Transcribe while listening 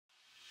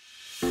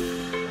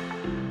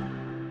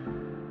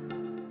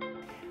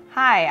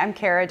Hi, I'm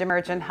Kara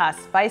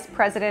Demerjen-Huss, Vice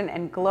President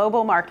and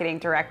Global Marketing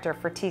Director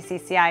for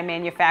TCCI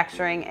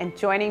Manufacturing, and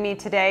joining me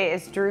today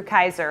is Drew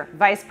Kaiser,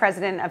 Vice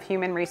President of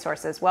Human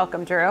Resources.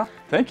 Welcome, Drew.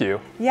 Thank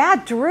you.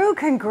 Yeah, Drew,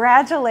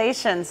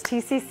 congratulations.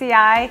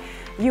 TCCI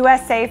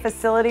USA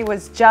facility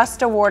was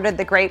just awarded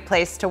the Great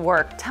Place to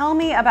Work. Tell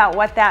me about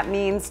what that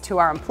means to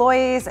our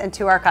employees and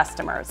to our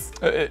customers.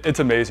 It's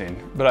amazing,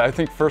 but I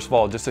think first of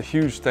all, just a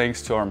huge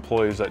thanks to our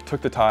employees that took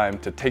the time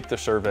to take the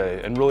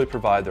survey and really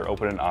provide their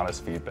open and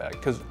honest feedback,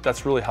 because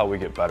that's really how we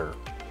get better.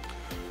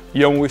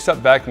 You know, when we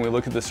step back and we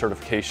look at this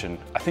certification,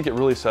 I think it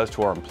really says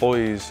to our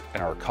employees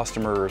and our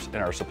customers and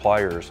our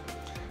suppliers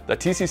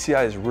that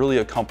TCCI is really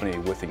a company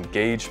with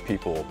engaged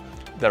people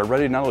that are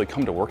ready to not only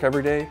come to work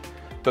every day,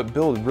 but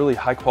build really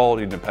high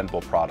quality and dependable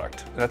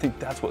product. And I think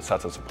that's what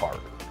sets us apart.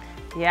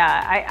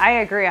 Yeah, I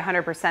agree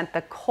 100%.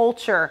 The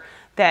culture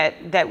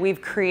that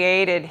we've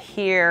created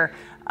here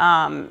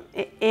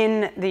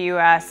in the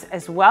US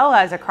as well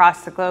as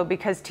across the globe,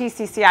 because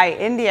TCCI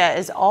India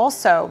is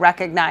also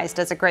recognized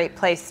as a great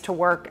place to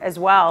work as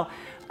well.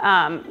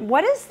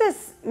 What does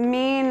this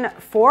mean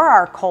for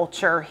our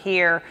culture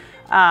here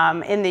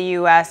in the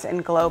US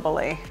and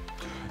globally?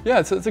 Yeah,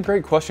 it's a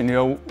great question. You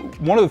know,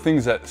 one of the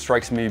things that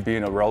strikes me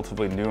being a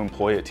relatively new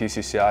employee at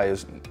TCCI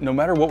is no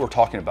matter what we're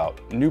talking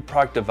about, new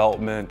product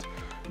development,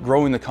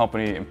 growing the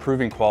company,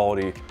 improving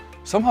quality,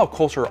 somehow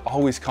culture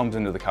always comes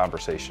into the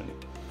conversation.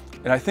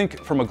 And I think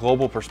from a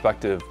global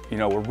perspective, you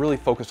know, we're really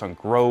focused on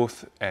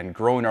growth and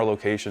growing our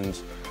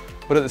locations,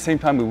 but at the same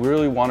time, we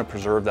really want to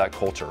preserve that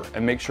culture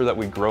and make sure that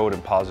we grow it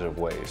in positive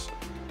ways.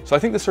 So I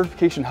think the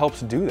certification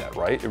helps do that,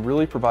 right? It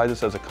really provides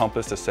us as a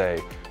compass to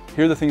say,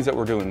 here are the things that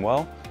we're doing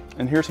well,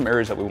 and here's some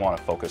areas that we want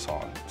to focus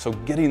on. So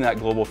getting that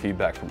global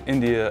feedback from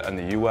India and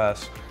the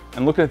US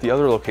and looking at the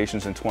other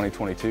locations in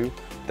 2022,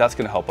 that's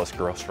going to help us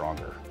grow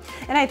stronger.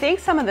 And I think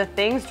some of the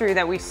things, Drew,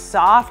 that we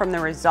saw from the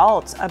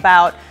results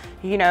about,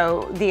 you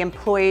know, the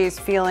employees'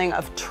 feeling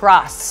of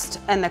trust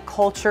and the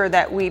culture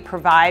that we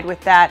provide with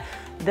that,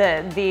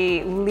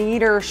 the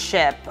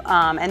leadership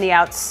and the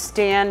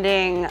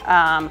outstanding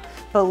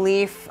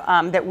belief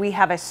that we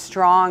have a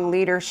strong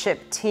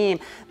leadership team,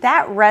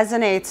 that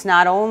resonates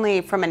not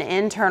only from an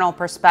internal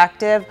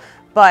perspective,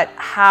 but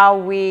how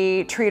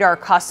we treat our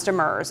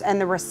customers and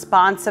the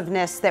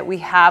responsiveness that we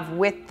have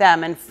with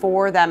them and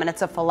for them. And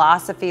it's a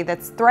philosophy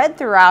that's thread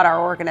throughout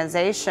our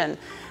organization.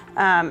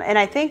 And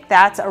I think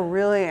that's a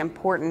really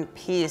important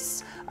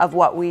piece of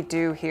what we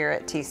do here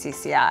at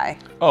TCCI.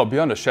 Oh,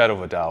 beyond a shadow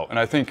of a doubt. And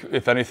I think,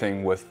 if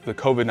anything, with the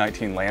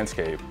COVID-19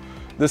 landscape,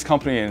 this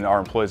company and our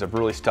employees have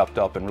really stepped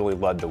up and really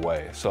led the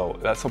way. So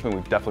that's something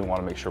we definitely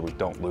want to make sure we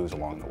don't lose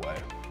along the way.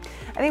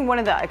 I think one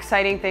of the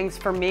exciting things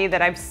for me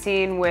that I've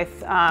seen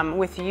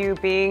with you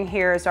being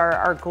here as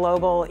our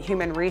Global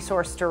Human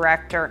Resource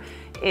Director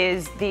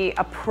is the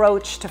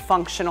approach to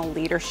functional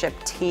leadership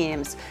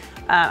teams.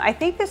 I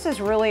think this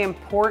is really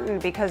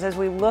important because as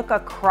we look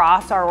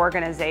across our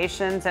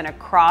organizations and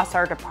across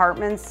our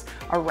departments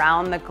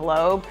around the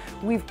globe,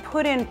 we've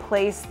put in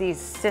place these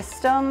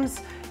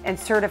systems and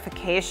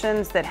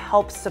certifications that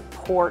help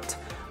support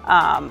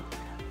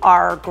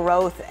our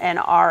growth and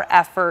our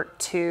effort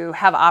to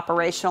have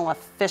operational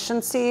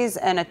efficiencies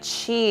and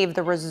achieve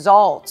the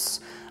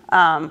results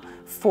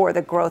for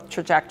the growth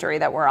trajectory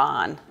that we're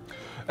on.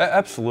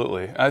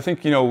 Absolutely. I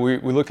think, you know, we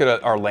look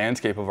at our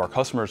landscape of our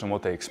customers and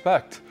what they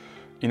expect.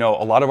 You know,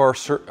 a lot of our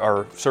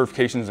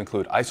certifications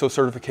include ISO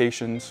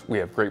certifications. We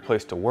have Great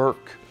Place to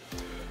Work.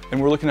 And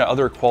we're looking at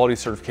other quality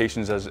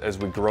certifications as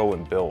we grow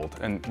and build.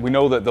 And we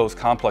know that those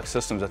complex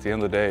systems at the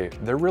end of the day,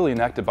 they're really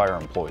enacted by our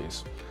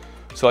employees.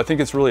 So I think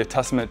it's really a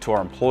testament to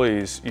our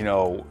employees, you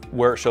know,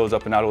 where it shows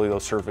up in not only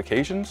those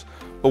certifications,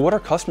 but what our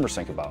customers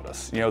think about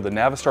us. You know, the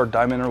Navistar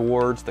Diamond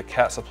Awards, the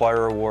CAT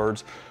Supplier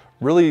Awards,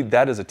 really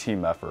that is a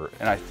team effort.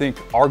 And I think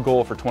our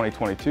goal for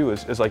 2022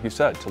 is like you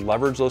said, to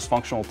leverage those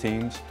functional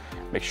teams,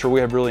 make sure we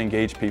have really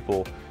engaged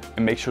people,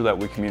 and make sure that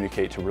we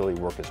communicate to really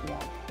work as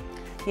one.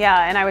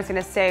 Yeah, and I was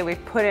going to say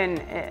we've put in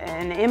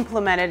and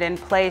implemented in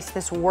place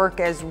this work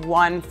as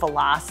one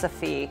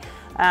philosophy.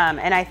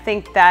 And I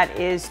think that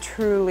is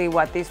truly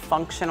what these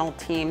functional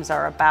teams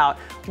are about,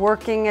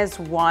 working as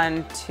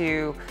one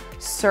to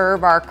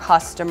serve our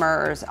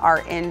customers,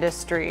 our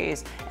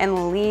industries,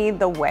 and lead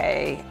the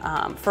way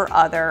for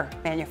other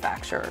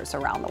manufacturers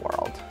around the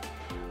world.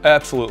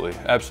 Absolutely,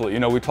 absolutely. You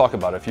know, we talk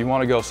about it. If you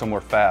want to go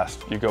somewhere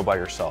fast, you go by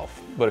yourself.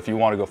 But if you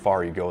want to go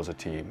far, you go as a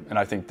team. And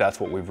I think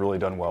that's what we've really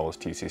done well as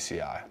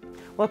TCCI.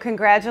 Well,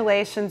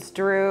 congratulations,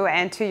 Drew,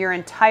 and to your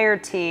entire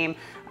team.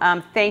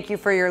 Thank you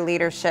for your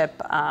leadership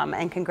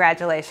and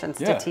congratulations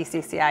to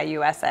TCCI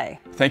USA.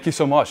 Thank you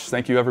so much.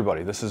 Thank you,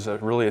 everybody. This is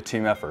really a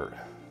team effort.